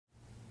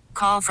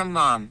call from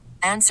mom.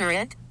 Answer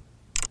it.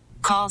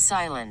 Call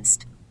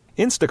silenced.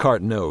 Instacart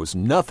knows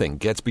nothing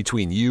gets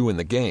between you and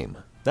the game.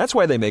 That's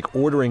why they make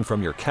ordering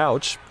from your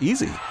couch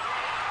easy.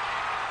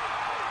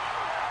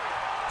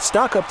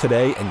 Stock up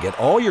today and get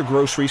all your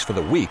groceries for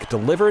the week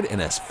delivered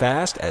in as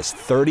fast as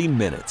 30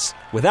 minutes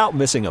without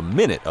missing a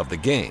minute of the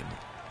game.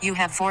 You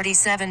have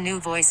 47 new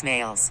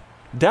voicemails.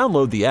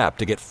 Download the app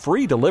to get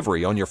free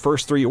delivery on your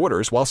first 3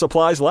 orders while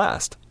supplies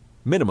last.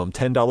 Minimum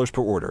 $10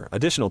 per order.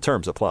 Additional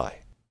terms apply.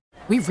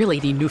 We really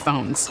need new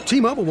phones.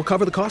 T-Mobile will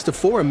cover the cost of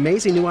 4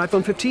 amazing new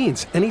iPhone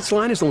 15s, and each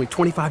line is only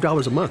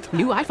 $25 a month.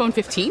 New iPhone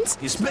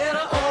 15s? It's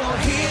better over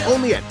here.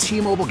 Only at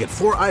T-Mobile, get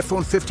 4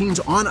 iPhone 15s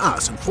on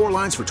us and 4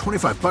 lines for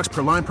 $25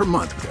 per line per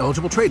month with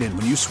eligible trade-in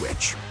when you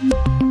switch.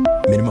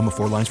 Minimum of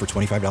 4 lines for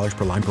 $25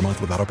 per line per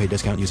month with autopay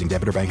discount using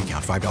debit or bank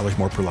account. $5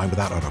 more per line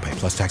without autopay,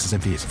 plus taxes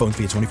and fees. Phone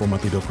fee at 24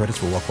 monthly bill credits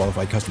for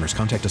well-qualified customers.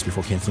 Contact us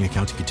before canceling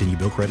account to continue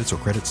bill credits or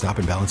credit stop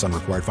and balance on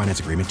required finance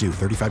agreement due.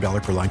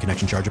 $35 per line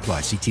connection charge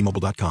applies. See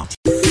T-Mobile.com.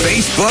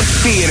 Facebook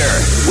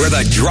Theater, where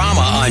the drama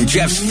on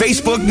Jeff's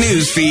Facebook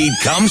news feed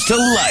comes to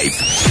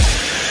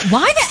life.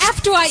 Why the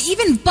F do I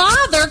even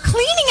bother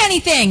cleaning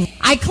anything?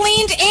 I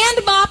cleaned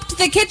and mopped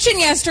the kitchen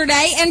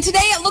yesterday, and today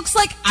it looks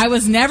like I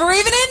was never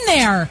even in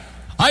there.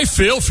 I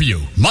feel for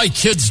you. My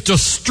kids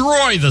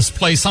destroy this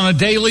place on a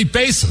daily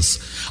basis.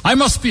 I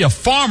must be a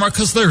farmer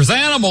because there's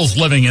animals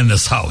living in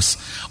this house.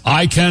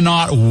 I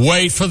cannot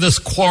wait for this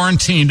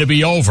quarantine to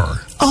be over.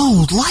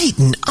 Oh,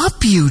 lighten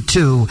up, you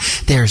two.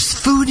 There's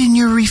food in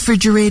your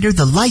refrigerator,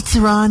 the lights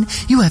are on,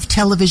 you have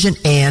television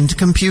and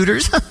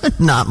computers.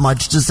 Not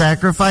much to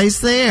sacrifice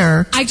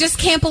there. I just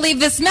can't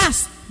believe this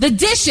mess. The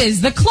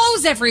dishes, the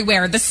clothes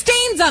everywhere, the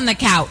stains on the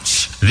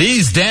couch.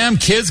 These damn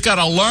kids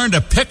gotta learn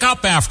to pick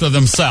up after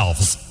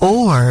themselves.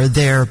 Or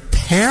their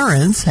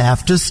parents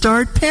have to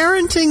start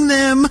parenting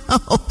them.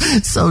 Oh,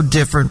 so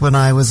different when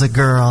I was a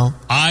girl.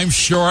 I'm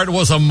sure it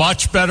was a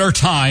much better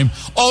time.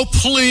 Oh,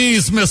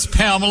 please, Miss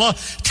Pamela,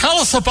 tell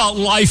us about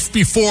life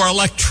before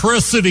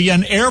electricity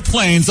and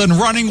airplanes and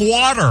running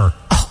water.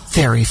 Oh,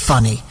 very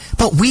funny.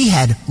 But we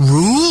had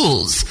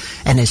rules.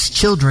 And as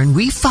children,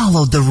 we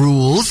followed the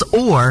rules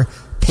or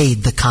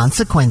paid the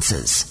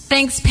consequences.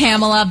 Thanks,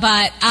 Pamela,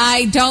 but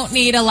I don't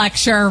need a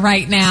lecture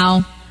right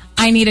now.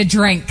 I need a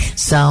drink.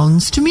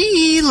 Sounds to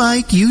me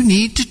like you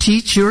need to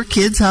teach your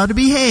kids how to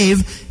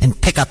behave and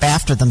pick up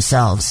after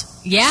themselves.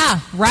 Yeah,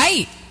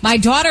 right. My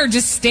daughter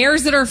just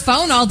stares at her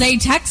phone all day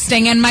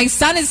texting, and my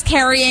son is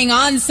carrying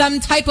on some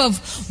type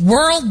of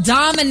world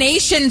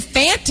domination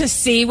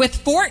fantasy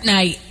with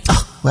Fortnite.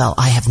 Oh, well,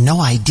 I have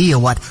no idea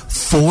what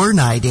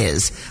Fortnite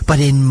is, but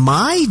in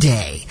my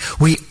day,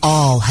 we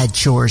all had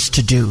chores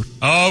to do.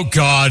 Oh,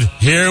 God,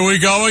 here we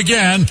go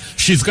again.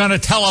 She's going to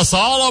tell us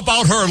all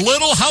about her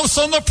Little House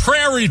on the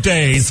Prairie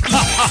days.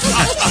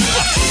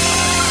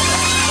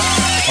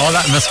 Oh,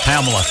 that Miss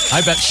Pamela.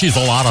 I bet she's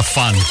a lot of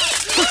fun.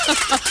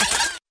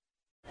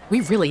 We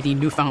really need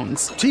new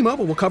phones.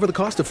 T-Mobile will cover the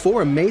cost of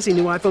 4 amazing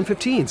new iPhone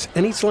 15s,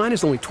 and each line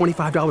is only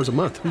 $25 a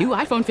month. New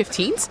iPhone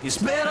 15s? It's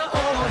better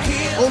over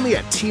here. Only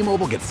at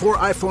T-Mobile, get 4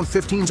 iPhone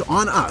 15s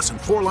on us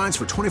and 4 lines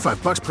for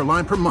 $25 per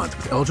line per month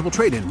with eligible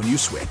trade-in when you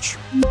switch.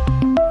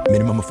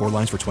 Minimum of 4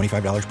 lines for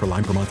 $25 per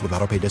line per month with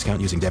autopay discount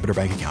using debit or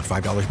bank account.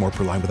 $5 more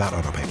per line without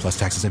autopay, plus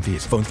taxes and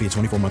fees. Phone fee at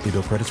 24 monthly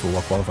bill credits for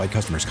well-qualified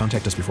customers.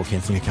 Contact us before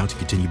canceling account to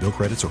continue bill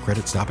credits or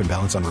credit stop and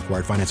balance on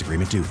required finance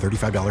agreement due.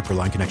 $35 per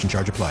line connection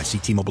charge applies. See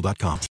T-Mobile.com.